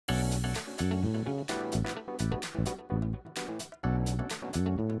And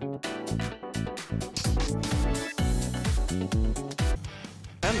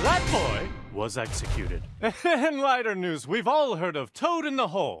that boy was executed. In lighter news, we've all heard of Toad in the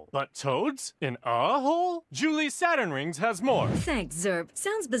Hole. But toads in a hole? Julie Saturn Rings has more. Thanks, Zerb.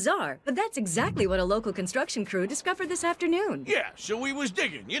 Sounds bizarre, but that's exactly what a local construction crew discovered this afternoon. Yeah, so we was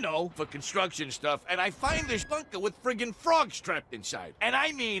digging, you know, for construction stuff, and I find this bunker with friggin' frogs trapped inside. And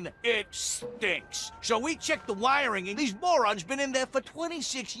I mean, it stinks. So we checked the wiring, and these morons been in there for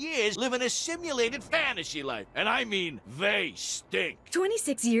 26 years living a simulated fantasy life. And I mean, they stink.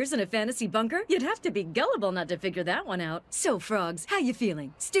 26 years in a fantasy bunker? You'd have to be gullible not to figure that one out. So, frogs, how you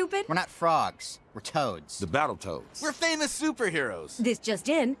feeling? Stupid? We're not frogs. We're toads. The Battletoads. We're famous superheroes. This just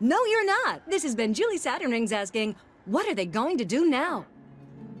in. No, you're not. This has been Julie Saturn Rings asking, what are they going to do now?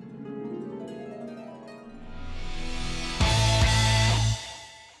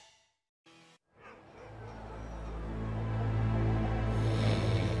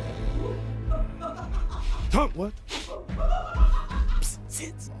 What? Psst,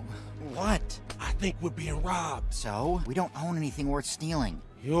 sit. What? I think we're being robbed. So? We don't own anything worth stealing.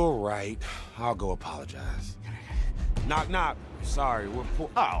 You're right. I'll go apologize. Knock, knock. Sorry, we're poor.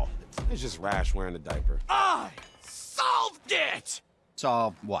 Oh, it's just Rash wearing a diaper. I solved it!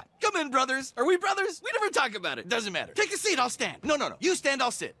 Solve what? Come in, brothers. Are we brothers? We never talk about it. Doesn't matter. Take a seat, I'll stand. No. You stand,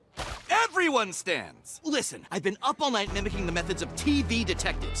 I'll sit. Everyone stands. Listen, I've been up all night mimicking the methods of TV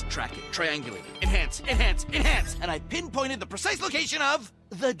detectives. Tracking, triangulating, enhance. And I pinpointed the precise location of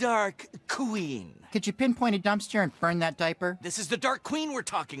the Dark Queen. Could you pinpoint a dumpster and burn that diaper? This is the Dark Queen we're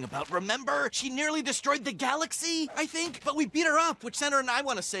talking about, remember? She nearly destroyed the galaxy, I think, but we beat her up, which sent her, and I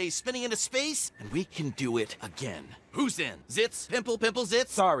want to say, spinning into space, and we can do it again. Who's in? Zitz? Pimple, Zitz?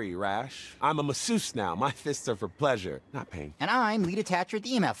 Sorry, Rash. I'm a masseuse now. My fists are for pleasure, not pain. And I'm lead attacher at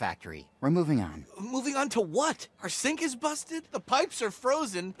the email factory. We're moving on. Moving on to what? Our sink is busted? The pipes are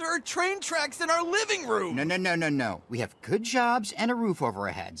frozen? There are train tracks in our living room! No. We have good jobs and a roof over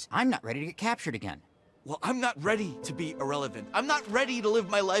our heads. I'm not ready to get captured again. Well, I'm not ready to be irrelevant. I'm not ready to live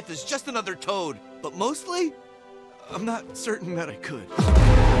my life as just another toad. But mostly, I'm not certain that I could.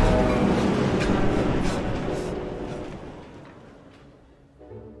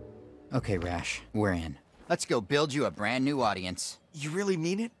 Okay, Rash, we're in. Let's go build you a brand new audience. You really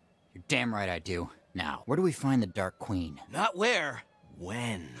mean it? You're damn right I do. Now, where do we find the Dark Queen? Not where.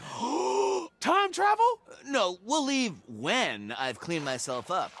 When. Time travel? No, we'll leave when I've cleaned myself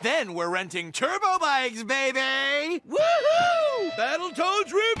up. Then we're renting turbo bikes, baby! Woohoo!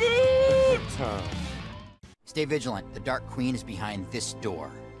 Battletoads reboot! Stay vigilant. The Dark Queen is behind this door.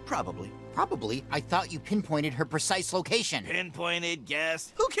 Probably. Probably. I thought you pinpointed her precise location. Pinpointed,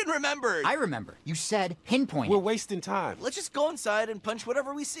 guessed. Who can remember? I remember. You said pinpointed. We're wasting time. Let's just go inside and punch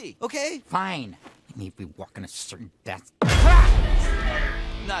whatever we see, okay? Fine. Maybe if we walk in a certain death.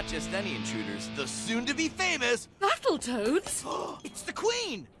 Not just any intruders, the soon-to-be-famous Battletoads? It's the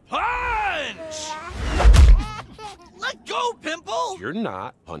Queen! Punch! Let go, Pimple! You're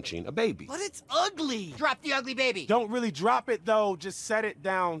not punching a baby. But it's ugly! Drop the ugly baby! Don't really drop it, though. Just set it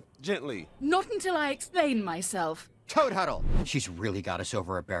down gently. Not until I explain myself. Toad Huddle! She's really got us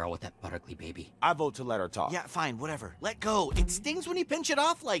over a barrel with that butt ugly baby. I vote to let her talk. Yeah, fine, whatever. Let go. It stings when you pinch it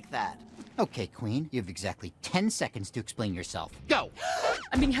off like that. Okay, Queen. You have exactly 10 seconds to explain yourself. Go!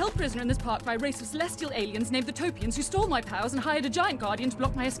 I'm being held prisoner in this park by a race of celestial aliens named the Topians who stole my powers and hired a giant guardian to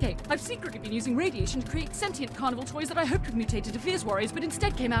block my escape. I've secretly been using radiation to create sentient carnival toys that I hoped would mutate into fierce warriors, but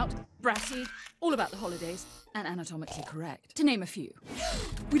instead came out brassy, all about the holidays, and anatomically correct, to name a few.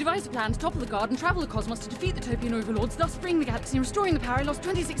 We devised a plan to topple the guard and travel the cosmos to defeat the Topian overlords, thus freeing the galaxy and restoring the power I lost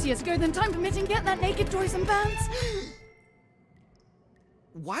 26 years ago, then time permitting, get that naked toys and pants.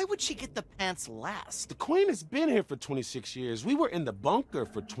 Why would she get the pants last? The Queen has been here for 26 years. We were in the bunker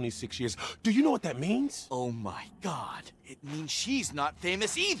for 26 years. Do you know what that means? Oh my god. It means she's not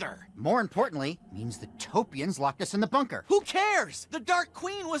famous either. More importantly, means the Topians locked us in the bunker. Who cares? The Dark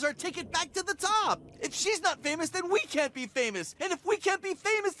Queen was our ticket back to the top. If she's not famous, then we can't be famous. And if we can't be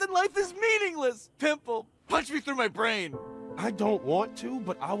famous, then life is meaningless. Pimple, punch me through my brain. I don't want to,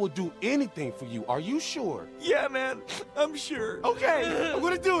 but I will do anything for you. Are you sure? Yeah, man. I'm sure. Okay, I'm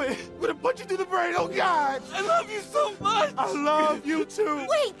gonna do it. I'm gonna punch you through the brain. Oh, God. I love you so much. I love you, too.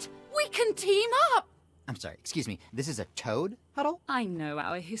 Wait! We can team up! I'm sorry, excuse me. This is a toad huddle? I know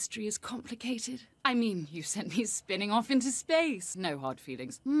our history is complicated. I mean, you sent me spinning off into space. No hard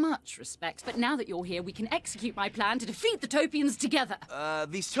feelings. Much respect. But now that you're here, we can execute my plan to defeat the Topians together.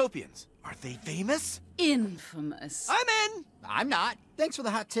 These Topians, are they famous? Infamous. I'm in! I'm not. Thanks for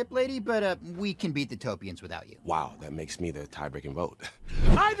the hot tip, lady, but we can beat the Topians without you. Wow, that makes me the tie-breaking vote.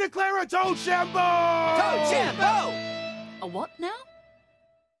 I declare a Toad Shambo! Toad Shambo! A what now?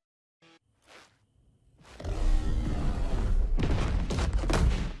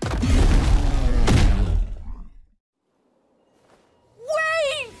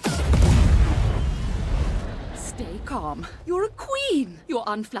 Stay calm. You're a queen. You're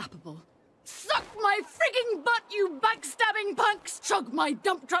unflappable. Suck my frigging butt, you backstabbing punks! Chug my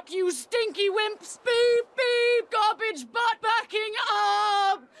dump truck, you stinky wimps! Beep, beep, garbage butt backing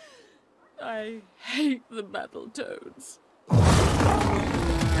up! I hate the Battletoads.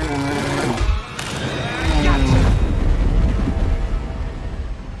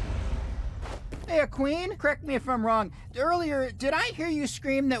 Hey, Queen, correct me if I'm wrong. Earlier, did I hear you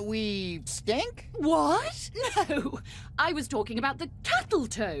scream that we stink? What? No. I was talking about the cattle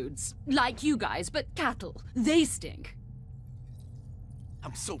toads. Like you guys, but cattle. They stink.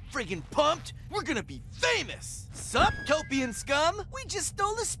 I'm so friggin' pumped! We're gonna be famous! Sup, Topian scum? We just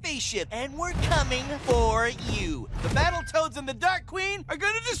stole a spaceship, and we're coming for you! The Battletoads and the Dark Queen are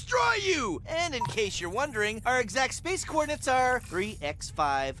gonna destroy you! And in case you're wondering, our exact space coordinates are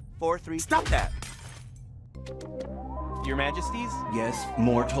 3x543... Stop that! Your Majesties? Yes,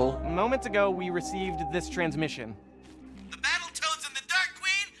 mortal. Moments ago, we received this transmission. The Battletoads and the Dark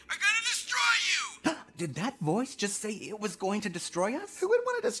Queen are gonna destroy you! Did that voice just say it was going to destroy us? Who would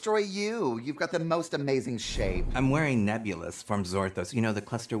want to destroy you? You've got the most amazing shape. I'm wearing Nebulous from Zorthos. You know, the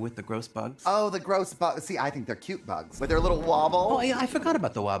cluster with the gross bugs? Oh, the gross bugs. See, I think they're cute bugs. With their little wobble. Oh, yeah, I forgot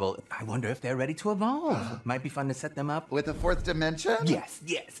about the wobble. I wonder if they're ready to evolve. Might be fun to set them up. With the fourth dimension? Yes.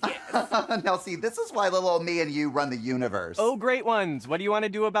 Now, see, this is why little old me and you run the universe. Oh, great ones. What do you want to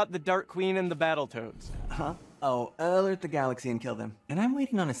do about the Dark Queen and the Battletoads? Huh? Oh, alert the galaxy and kill them. And I'm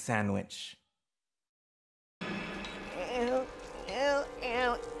waiting on a sandwich.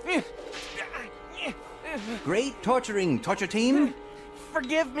 Great torturing, torture team.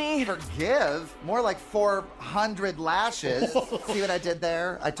 Forgive me. Forgive? More like 400 lashes. See what I did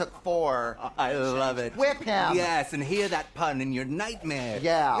there? I took 4. I love it. Whip him! Yes, and hear that pun in your nightmare.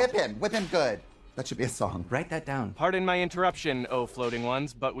 Yeah. Whip him good. That should be a song. Write that down. Pardon my interruption, oh floating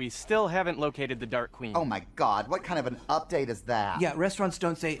ones, but we still haven't located the Dark Queen. Oh my God, what kind of an update is that? Yeah, restaurants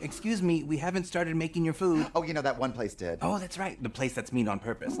don't say, excuse me, we haven't started making your food. Oh, you know, that one place did. Oh, that's right. The place that's mean on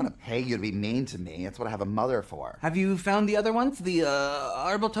purpose. I don't want to pay you to be mean to me. That's what I have a mother for. Have you found the other ones? The,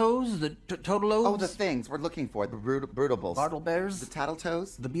 Arbaltoes? The Totalobes? Oh, the things we're looking for. The Brutables. Bartle Bears? The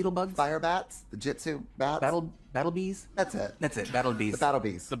Tattletoes. The Beetle Bugs? Fire Bats. The Jitsu Bats. Battle Bees? That's it. That's it, Battle Bees. The Battle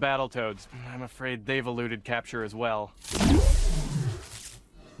Bees. The Battletoads. I'm afraid they've eluded capture as well.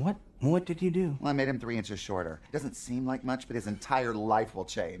 What? What did you do? Well, I made him 3 inches shorter. It doesn't seem like much, but his entire life will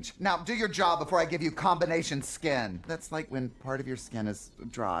change. Now, do your job before I give you combination skin. That's like when part of your skin is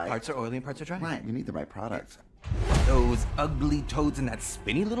dry. Parts are oily and parts are dry. Right, you need the right product. Those ugly toads and that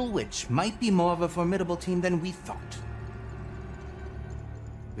spinny little witch might be more of a formidable team than we thought.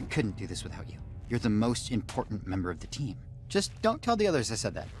 We couldn't do this without you. You're the most important member of the team. Just don't tell the others I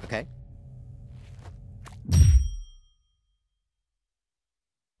said that, okay?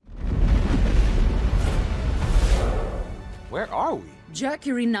 Where are we?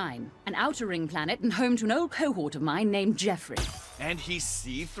 Mercury 9, an outer ring planet and home to an old cohort of mine named Jeffrey. And he's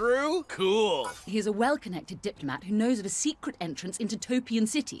see-through? Cool. He's a well-connected diplomat who knows of a secret entrance into Topian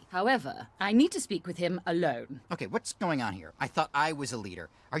City. However, I need to speak with him alone. Okay, what's going on here? I thought I was a leader.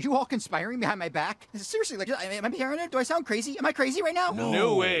 Are you all conspiring behind my back? Seriously, like, am I paranoid? Do I sound crazy? Am I crazy right now?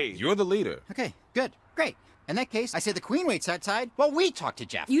 No way. You're the leader. Okay, good, great. In that case, I say the Queen waits outside while we talk to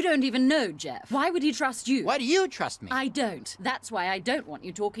Jeff. You don't even know Jeff. Why would he trust you? Why do you trust me? I don't. That's why I don't want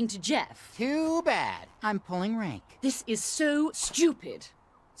you talking to Jeff. Too bad. I'm pulling rank. This is so stupid.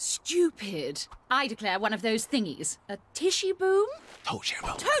 Stupid. I declare one of those thingies. A tishy boom? Toad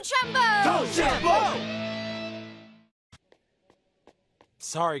Shambo. Toad Shambo! Toad Shambo!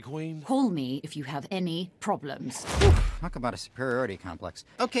 Sorry, Queen. Call me if you have any problems. Talk about a superiority complex.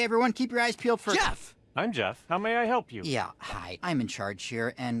 Okay, everyone, keep your eyes peeled for... Jeff! I'm Jeff. How may I help you? Yeah, hi. I'm in charge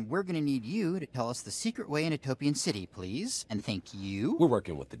here, and we're gonna need you to tell us the secret way into Topian City, please. And thank you. We're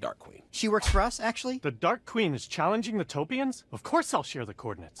working with the Dark Queen. She works for us, actually? The Dark Queen is challenging the Topians? Of course I'll share the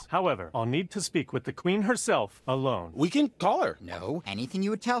coordinates. However, I'll need to speak with the Queen herself alone. We can call her. No. Anything you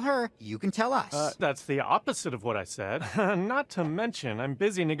would tell her, you can tell us. That's the opposite of what I said. Not to mention, I'm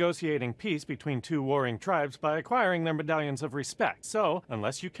busy negotiating peace between two warring tribes by acquiring their medallions of respect. So,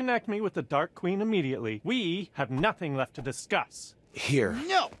 unless you connect me with the Dark Queen immediately, we have nothing left to discuss. Here.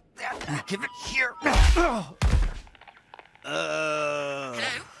 No! Give it here! Hello?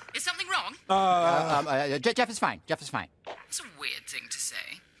 Is something wrong? Jeff is fine. Jeff is fine. It's a weird thing to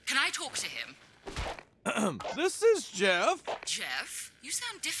say. Can I talk to him? This is Jeff. Jeff, you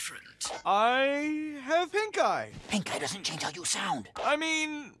sound different. I have pink eye. Pink eye doesn't change how you sound. I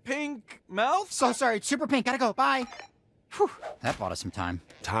mean, pink mouth? So sorry, it's super pink. Gotta go. Bye. Whew. That bought us some time.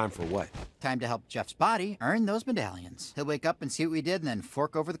 Time for what? Time to help Jeff's body earn those medallions. He'll wake up and see what we did and then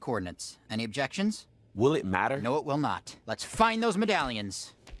fork over the coordinates. Any objections? Will it matter? No, it will not. Let's find those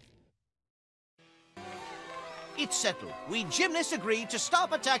medallions. It's settled. We gymnasts agreed to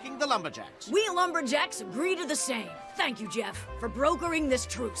stop attacking the lumberjacks. We lumberjacks agree to the same. Thank you, Jeff, for brokering this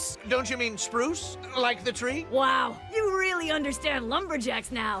truce. Don't you mean spruce? Like the tree? Wow, you really understand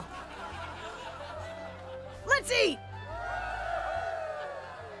lumberjacks now. Let's eat!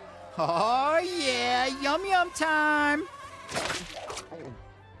 Oh, yeah, yum yum time!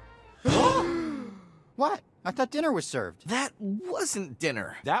 What? I thought dinner was served. That wasn't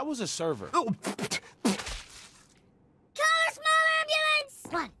dinner. That was a server. Oh. Call a small ambulance!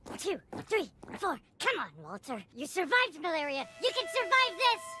 1, 2, 3, 4. Come on, Walter. You survived malaria. You can survive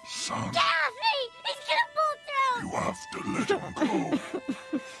this! Son. Get off me! He's gonna pull through! You have to let him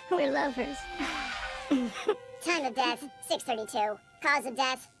go. We're lovers. Time of death, 6:32. Cause of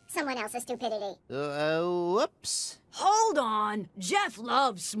death, someone else's stupidity. Whoops. Hold on. Jeff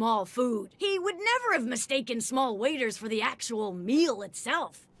loves small food. He would never have mistaken small waiters for the actual meal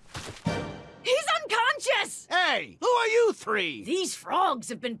itself. He's unconscious! Hey, who are you three? These frogs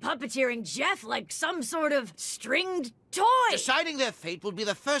have been puppeteering Jeff like some sort of stringed toy. Deciding their fate will be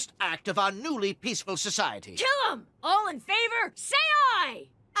the first act of our newly peaceful society. Kill him! All in favor, say aye!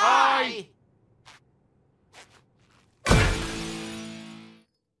 Aye!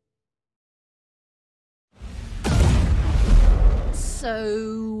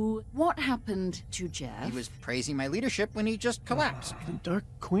 So, what happened to Jeff? He was praising my leadership when he just collapsed. The Dark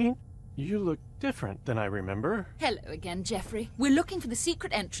Queen? You look different than I remember. Hello again, Jeffrey. We're looking for the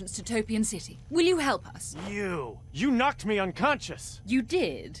secret entrance to Topian City. Will you help us? You knocked me unconscious. You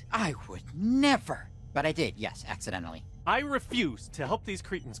did? I would never. But I did, yes, accidentally. I refuse to help these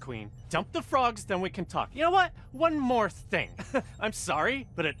cretins, Queen. Dump the frogs, then we can talk. You know what? One more thing. I'm sorry,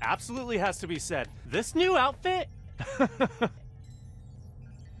 but it absolutely has to be said. This new outfit?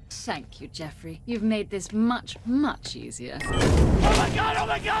 Thank you, Jeffrey. You've made this much, much easier. Oh my god, oh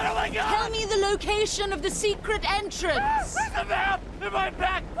my god, oh my god! Tell me the location of the secret entrance! There's a map in my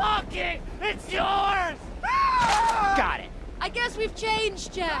back pocket! It's yours! Got it. I guess we've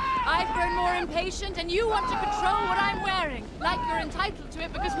changed, Jeff. I've grown more impatient, and you want to control what I'm wearing. Like you're entitled to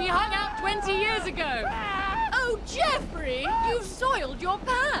it because we hung out 20 years ago. Oh, Jeffrey, you've soiled your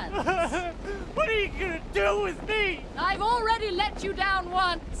pants. What are you gonna do with me? I've already let you down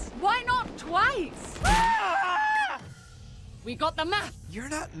once. Why not twice? We got the map. You're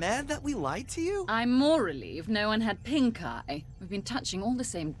not mad that we lied to you? I'm more relieved no one had pink eye. We've been touching all the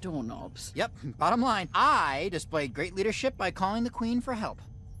same doorknobs. Yep, bottom line, I displayed great leadership by calling the Queen for help.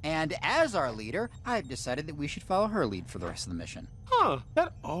 And as our leader, I've decided that we should follow her lead for the rest of the mission. Huh,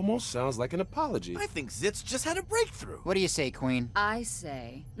 that almost sounds like an apology. I think Zitz just had a breakthrough. What do you say, Queen? I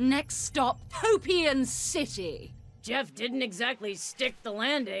say, next stop, Topian City. Jeff didn't exactly stick the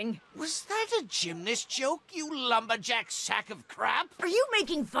landing. Was that a gymnast joke, you lumberjack sack of crap? Are you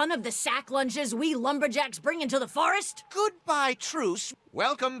making fun of the sack lunches we lumberjacks bring into the forest? Goodbye, truce.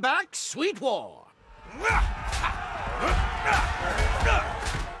 Welcome back, Sweet War. And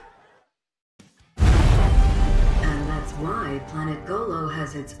that's why Planet Golo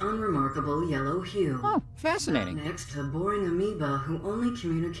has its unremarkable yellow hue. Oh, fascinating. Next, a boring amoeba who only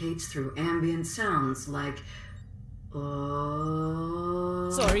communicates through ambient sounds like... Sorry,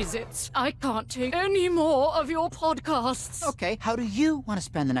 Zitz. I can't take any more of your podcasts. Okay, how do you want to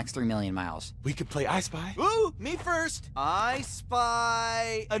spend the next 3 million miles? We could play I Spy. Ooh, me first. I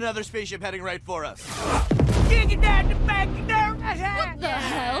spy another spaceship heading right for us. What the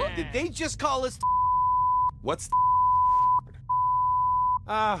hell? Did they just call us? What's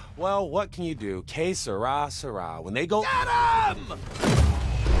well, what can you do? Que sera, sera. When they go... Get him!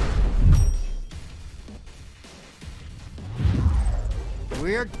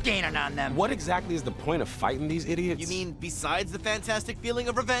 We're gaining on them. What exactly is the point of fighting these idiots? You mean besides the fantastic feeling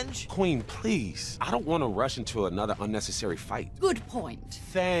of revenge? Queen, please. I don't want to rush into another unnecessary fight. Good point.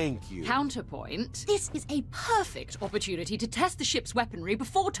 Thank you. Counterpoint. This is a perfect opportunity to test the ship's weaponry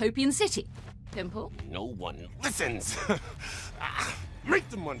before Topian City. Pimple? No one listens. Make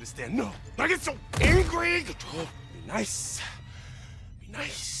them understand. No, I get so angry. Be nice. Be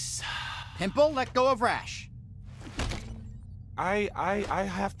nice. Pimple, let go of Rash. I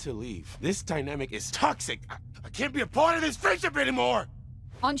have to leave. This dynamic is toxic. I can't be a part of this friendship anymore.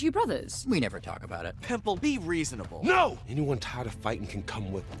 Aren't you brothers? We never talk about it. Pimple, be reasonable. No! Anyone tired of fighting can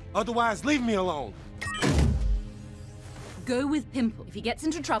come with me. Otherwise, leave me alone. Go with Pimple. If he gets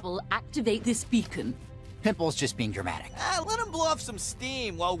into trouble, activate this beacon. Pimple's just being dramatic. Let him blow off some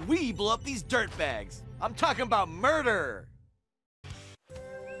steam while we blow up these dirtbags. I'm talking about murder.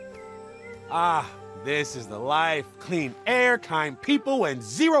 This is the life. Clean air, kind people, and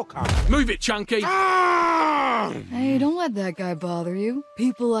zero conflict. Move it, Chunky! Hey, don't let that guy bother you.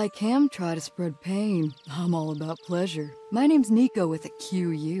 People like him try to spread pain. I'm all about pleasure. My name's Nico with a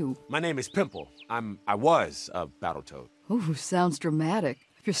QU. My name is Pimple. I was a Battletoad. Ooh, sounds dramatic.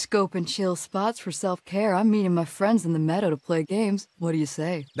 If you're scoping chill spots for self-care, I'm meeting my friends in the meadow to play games. What do you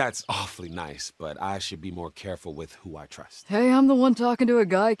say? That's awfully nice, but I should be more careful with who I trust. Hey, I'm the one talking to a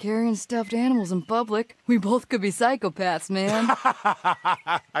guy carrying stuffed animals in public. We both could be psychopaths, man.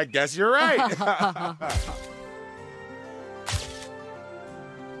 I guess you're right.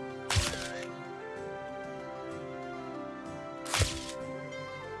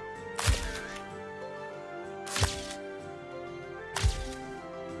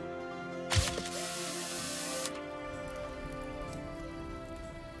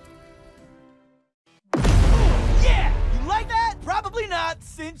 Probably not,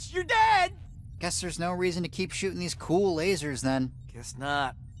 since you're dead. Guess there's no reason to keep shooting these cool lasers then. Guess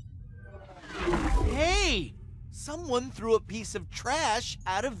not. Hey! Someone threw a piece of trash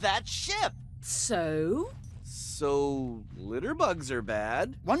out of that ship. So? So, litter bugs are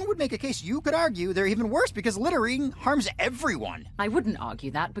bad? One would make a case you could argue they're even worse because littering harms everyone. I wouldn't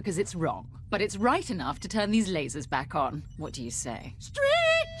argue that because it's wrong. But it's right enough to turn these lasers back on. What do you say?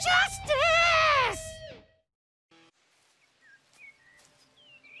 Street justice!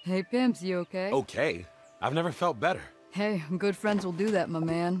 Hey, Pimps, you okay? Okay. I've never felt better. Hey, good friends will do that, my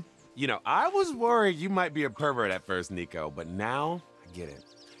man. You know, I was worried you might be a pervert at first, Nico, but now I get it.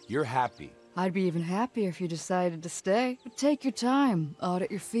 You're happy. I'd be even happier if you decided to stay. But take your time.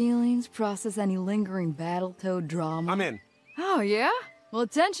 Audit your feelings, process any lingering Battletoad drama. I'm in. Oh, yeah? Well,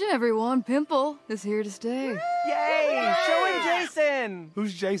 attention, everyone. Pimple is here to stay. Yay! Showing Jason!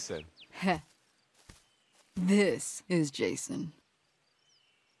 Who's Jason? Heh. This is Jason.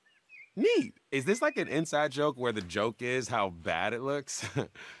 Neat. Is this like an inside joke where the joke is how bad it looks?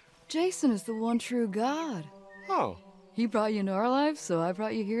 Jason is the one true God. Oh. He brought you into our lives, so I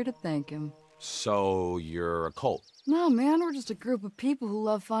brought you here to thank him. So you're a cult? No, man, we're just a group of people who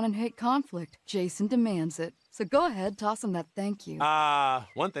love fun and hate conflict. Jason demands it. So go ahead, toss him that thank you.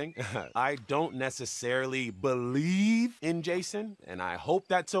 One thing. I don't necessarily believe in Jason, and I hope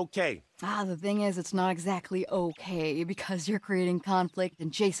that's okay. The thing is, it's not exactly okay, because you're creating conflict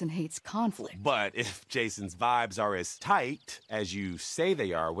and Jason hates conflict. But if Jason's vibes are as tight as you say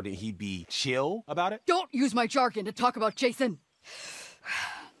they are, wouldn't he be chill about it? Don't use my jargon to talk about Jason!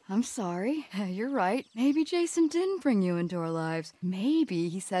 I'm sorry. You're right. Maybe Jason didn't bring you into our lives. Maybe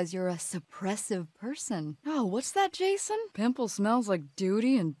he says you're a suppressive person. Oh, what's that, Jason? Pimple smells like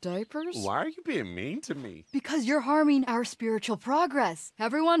duty and diapers? Why are you being mean to me? Because you're harming our spiritual progress.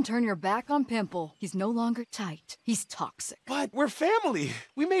 Everyone turn your back on Pimple. He's no longer tight. He's toxic. But we're family.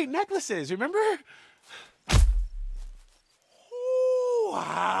 We made necklaces, remember? Ooh,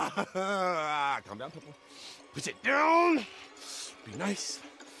 calm down, Pimple. Put it down. Be nice.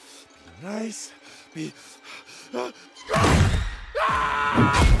 Nice. Be. My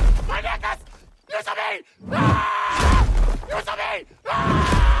necklace! Use of me! Use of me!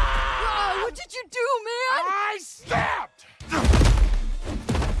 What did you do, man? I snapped!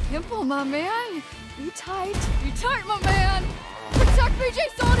 Pimple, my man. Be tight. Be tight, my man. Protect me,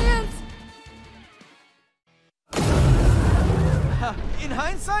 Jasonians! In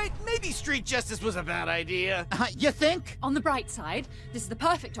hindsight, maybe street justice was a bad idea. You think? On the bright side, this is the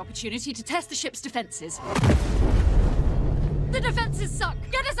perfect opportunity to test the ship's defenses. The defenses suck!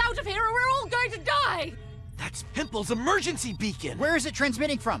 Get us out of here or we're all going to die! That's Pimple's emergency beacon! Where is it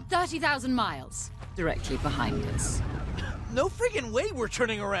transmitting from? 30,000 miles. Directly behind us. No friggin' way we're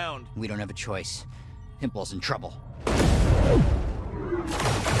turning around! We don't have a choice. Pimple's in trouble.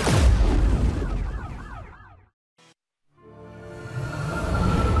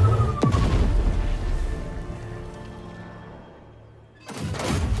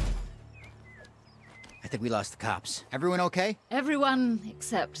 like we lost the cops. Everyone okay? Everyone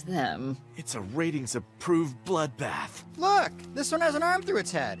except them. It's a ratings-approved bloodbath. Look, this one has an arm through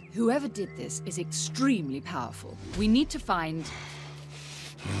its head. Whoever did this is extremely powerful. We need to find...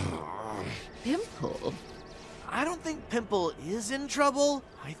 Pimple. I don't think Pimple is in trouble.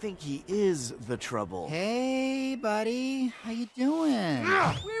 I think he is the trouble. Hey, buddy. How you doing? We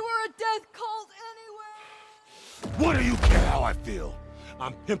were a death cult anyway! What do you care how I feel?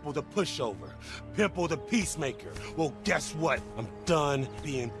 I'm Pimple the pushover, Pimple the peacemaker. Well, guess what? I'm done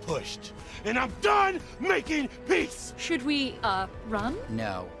being pushed. And I'm done making peace! Should we, run?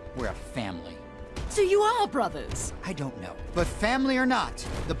 No, we're a family. So you are brothers? I don't know. But family or not,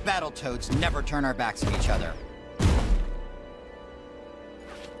 the Battletoads never turn our backs on each other.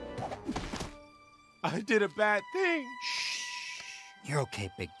 I did a bad thing. Shh. You're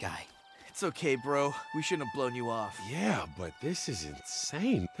okay, big guy. It's okay, bro. We shouldn't have blown you off. Yeah, but this is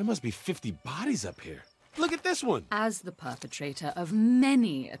insane. There must be 50 bodies up here. Look at this one. As the perpetrator of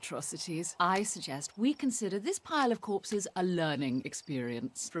many atrocities, I suggest we consider this pile of corpses a learning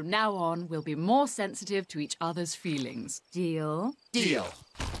experience. From now on, we'll be more sensitive to each other's feelings. Deal? Deal.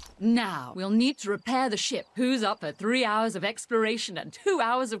 Now, we'll need to repair the ship. Who's up for 3 hours of exploration and 2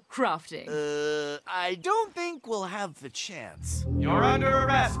 hours of crafting? I don't think we'll have the chance. You're under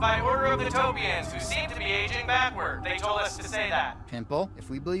arrest by order of the Topians, who seem to be aging backward. They told us to say that. Pimple, if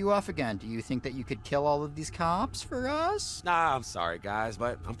we blew you off again, do you think that you could kill all of these cops for us? Nah, I'm sorry, guys,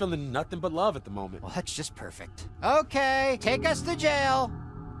 but I'm feeling nothing but love at the moment. Well, that's just perfect. Okay, take us to jail.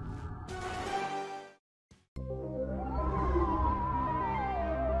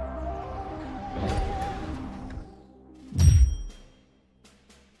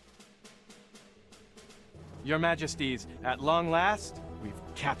 Your Majesties, at long last, we've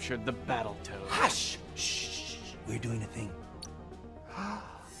captured the Battletoads. Hush! Shh! We're doing a thing.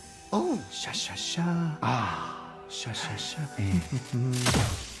 Oh! Sha-sha-sha. Ah! Sha-sha-sha.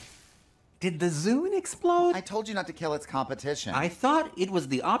 Did the Zune explode? I told you not to kill its competition. I thought it was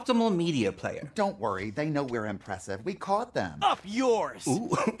the optimal media player. Don't worry, they know we're impressive. We caught them. Up yours!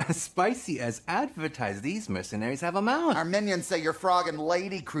 Ooh, as spicy as advertised, these mercenaries have a mouth. Our minions say your Frog and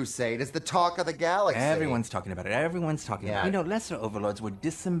Lady Crusade is the talk of the galaxy. Everyone's talking about it. Everyone's talking about it. Yeah. You know, lesser overlords would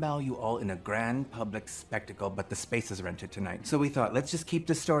disembowel you all in a grand public spectacle, but the space is rented tonight. So we thought, let's just keep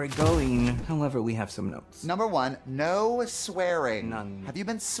the story going. However, we have some notes. Number 1, no swearing. None. Have you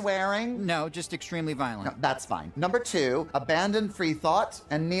been swearing? No, just extremely violent. No, that's fine. Number 2, abandon free thought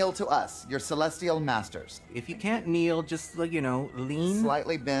and kneel to us, your celestial masters. If you can't kneel, just, you know, lean.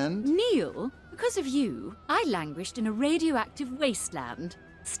 Slightly bend. Kneel? Because of you, I languished in a radioactive wasteland,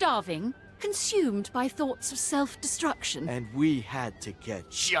 starving, consumed by thoughts of self-destruction. And we had to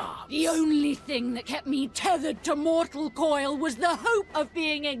get jobs. The only thing that kept me tethered to mortal coil was the hope of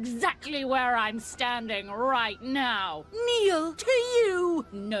being exactly where I'm standing right now. Kneel to you!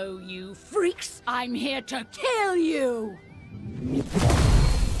 No, you freaks! I'm here to kill you!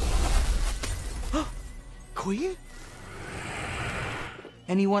 Queen?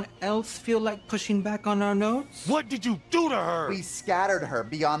 Anyone else feel like pushing back on our notes? What did you do to her? We scattered her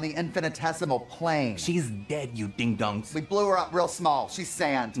beyond the infinitesimal plane. She's dead, you ding-dongs. We blew her up real small. She's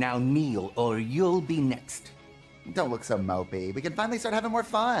sand. Now kneel, or you'll be next. Don't look so mopey. We can finally start having more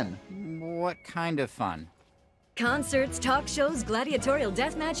fun. What kind of fun? Concerts, talk shows, gladiatorial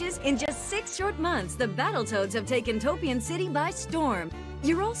death matches. In just 6 short months, the Battletoads have taken Topian City by storm.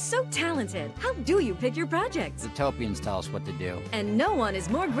 You're all so talented. How do you pick your projects? The Topians tell us what to do. And no one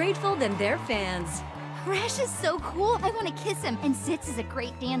is more grateful than their fans. Crash is so cool. I want to kiss him. And Sitz is a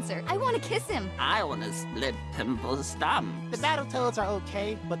great dancer. I want to kiss him. I want to split Pimple's thumb. The Battletoads are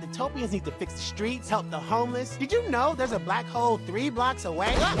okay, but the Topians need to fix the streets, help the homeless. Did you know there's a black hole 3 blocks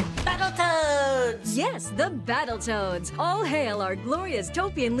away? Battletoads! Yes, the Battletoads. All hail our glorious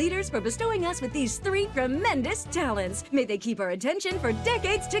Topian leaders for bestowing us with these 3 tremendous talents. May they keep our attention for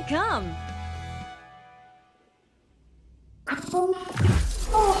decades to come.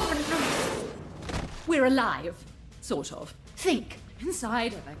 We're alive. Sort of. Think.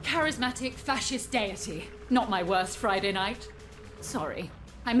 Inside of a charismatic fascist deity. Not my worst Friday night. Sorry.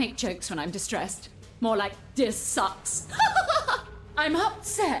 I make jokes when I'm distressed. More like, this sucks. I'm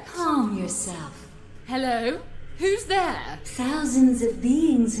upset. Calm yourself. Hello? Who's there? Thousands of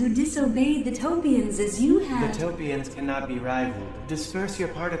beings who disobeyed the Topians as you have. The Topians cannot be rivaled. Disperse your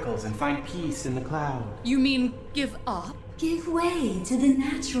particles and find peace in the cloud. You mean give up? Give way to the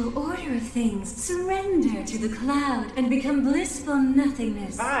natural order of things. Surrender to the cloud and become blissful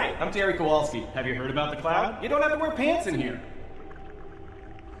nothingness. Hi, I'm Terry Kowalski. Have you heard about the cloud? You don't have to wear pants in here.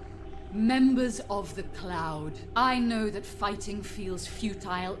 Members of the Cloud, I know that fighting feels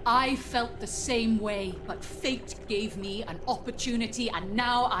futile. I felt the same way, but fate gave me an opportunity, and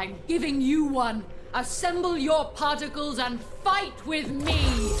now I'm giving you one. Assemble your particles and fight with me!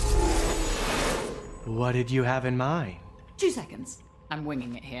 What did you have in mind? 2 seconds. I'm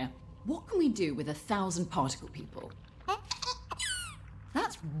winging it here. What can we do with 1,000 particle people?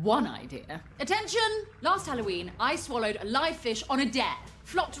 That's one idea. Attention! Last Halloween, I swallowed a live fish on a dare.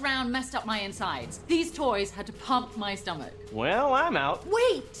 Flopped around, messed up my insides. These toys had to pump my stomach. Well, I'm out.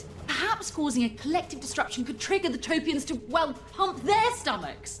 Wait! Perhaps causing a collective disruption could trigger the Topians to, well, pump their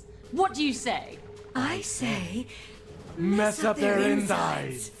stomachs. What do you say? I say, Mess up their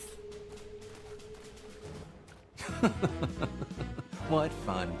insides. What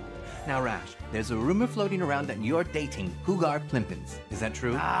fun. Now, Rash, there's a rumor floating around that you're dating Cougar Plimpins. Is that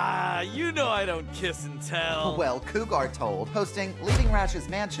true? Ah, you know I don't kiss and tell. Well, Cougar told, posting leaving Rash's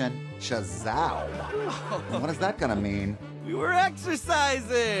mansion, Shazow. What is that gonna mean? We were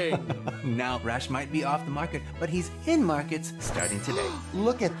exercising. Now, Rash might be off the market, but he's in markets starting today.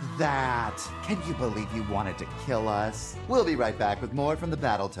 Look at that. Can you believe you wanted to kill us? We'll be right back with more from the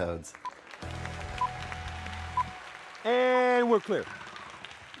Battletoads. And we're clear.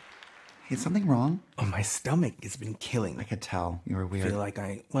 Is something wrong? Oh, my stomach has been killing. I could tell. You were I weird. feel like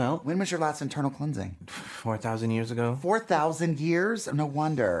well... When was your last internal cleansing? 4,000 years ago. 4,000 years? No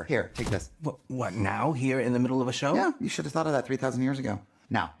wonder. Here, take this. What, now? Here in the middle of a show? Yeah, you should have thought of that 3,000 years ago.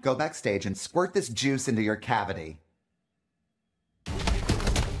 Now, go backstage and squirt this juice into your cavity.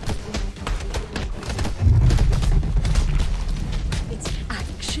 it's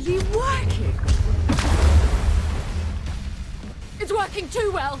actually working. It's working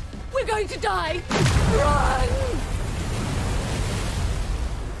too well. We're going to die. Run!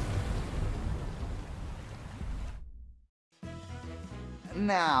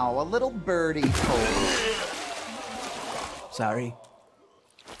 Now, a little birdie told me. Sorry.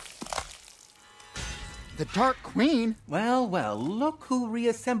 The Dark Queen? Well, look who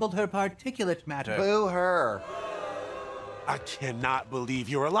reassembled her particulate matter. Boo her. I cannot believe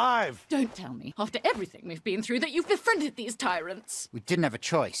you're alive. Don't tell me, after everything we've been through, that you've befriended these tyrants. We didn't have a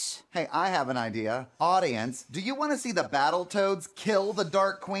choice. Hey, I have an idea. Audience, do you want to see the Battletoads kill the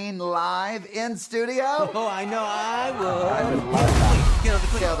Dark Queen live in studio? Oh, I know I would. I would love that. Kill the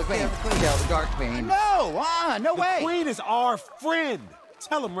queen. Kill the queen. Kill the Dark Queen. No, no way. The Queen is our friend.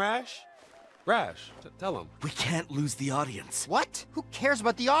 Tell him, Rash. Rash, tell him. We can't lose the audience. What? Who cares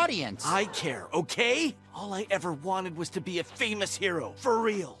about the audience? I care, okay? All I ever wanted was to be a famous hero, for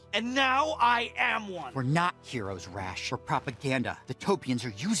real. And now I am one. We're not heroes, Rash. We're propaganda. The Topians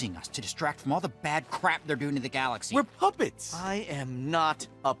are using us to distract from all the bad crap they're doing to the galaxy. We're puppets. I am not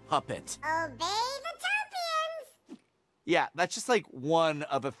a puppet. Obey the Topians! Yeah, that's just like one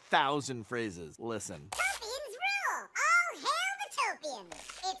of 1,000 phrases. Listen. Topians rule! All hail the Topians!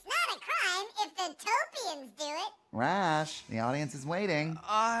 It's not a crime if the Topians do it. Rash, the audience is waiting.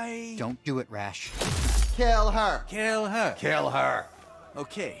 Don't do it, Rash. Kill her. Kill her. Kill her.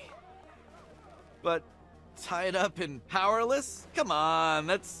 Okay. But tied up and powerless? Come on,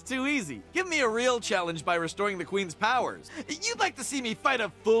 that's too easy. Give me a real challenge by restoring the Queen's powers. You'd like to see me fight a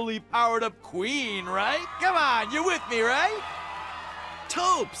fully powered up Queen, right? Come on, you're with me, right?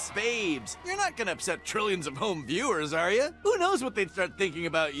 Topes, babes, you're not gonna upset trillions of home viewers, are you? Who knows what they'd start thinking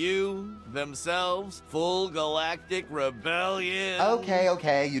about you, themselves, full galactic rebellion.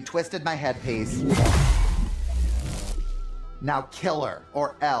 Okay, you twisted my headpiece. Now kill her,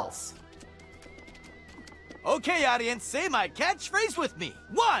 or else. Okay, audience, say my catchphrase with me.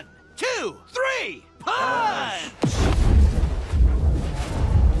 1, 2, 3, punch!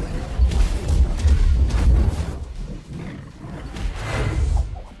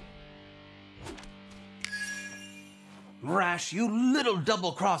 Rash, you little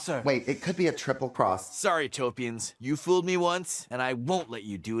double-crosser. Wait, it could be a triple cross. Sorry, Topians. You fooled me once, and I won't let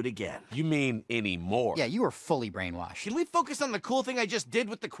you do it again. You mean anymore? Yeah, you were fully brainwashed. Can we focus on the cool thing I just did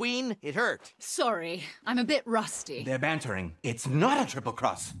with the Queen? It hurt. Sorry, I'm a bit rusty. They're bantering. It's not a triple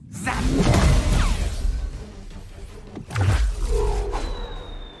cross. Zap!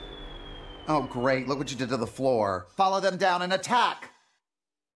 Oh, great. Look what you did to the floor. Follow them down and attack.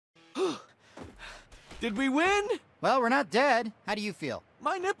 Did we win? Well, we're not dead. How do you feel?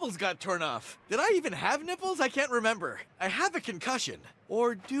 My nipples got torn off. Did I even have nipples? I can't remember. I have a concussion.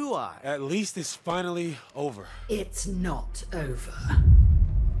 Or do I? At least it's finally over. It's not over.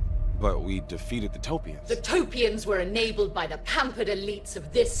 But we defeated the Topians. The Topians were enabled by the pampered elites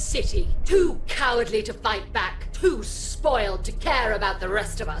of this city. Too cowardly to fight back, too spoiled to care about the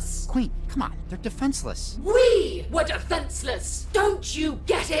rest of us. Queen, come on, they're defenseless. We were defenseless! Don't you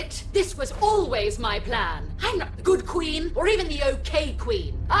get it? This was always my plan. I'm not the good queen, or even the okay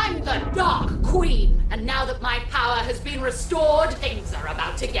queen. I'm the Dark Queen! And now that my power has been restored, things are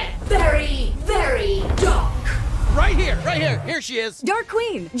about to get very, very dark. Right here, right here. Here she is. Dark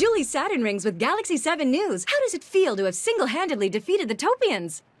Queen, Julie Saturn rings with Galaxy 7 News. How does it feel to have single-handedly defeated the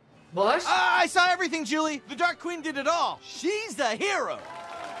Topians? What? I saw everything, Julie. The Dark Queen did it all. She's the hero.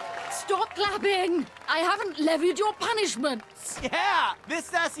 Stop clapping! I haven't levied your punishments. Yeah, this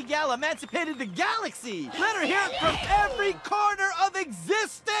sassy gal emancipated the galaxy. Let her hear it from every corner of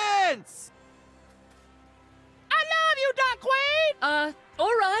existence. I love you, Dark Queen!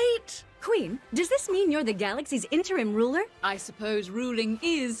 All right. Queen, does this mean you're the galaxy's interim ruler? I suppose ruling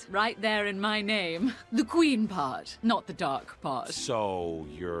is right there in my name. The queen part, not the dark part. So,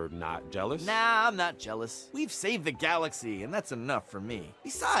 you're not jealous? Nah, I'm not jealous. We've saved the galaxy, and that's enough for me.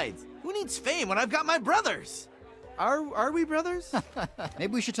 Besides, who needs fame when I've got my brothers? Are we brothers?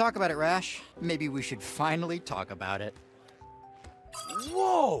 Maybe we should talk about it, Rash. Maybe we should finally talk about it.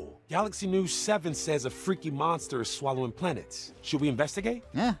 Whoa! Galaxy News 7 says a freaky monster is swallowing planets. Should we investigate?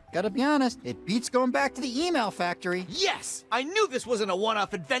 Yeah, gotta be honest, it beats going back to the email factory. Yes! I knew this wasn't a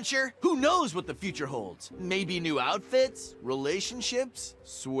one-off adventure. Who knows what the future holds? Maybe new outfits, relationships,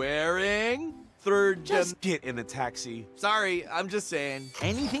 swearing, third Just get in the taxi. Sorry, I'm just saying.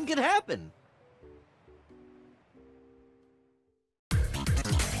 Anything could happen.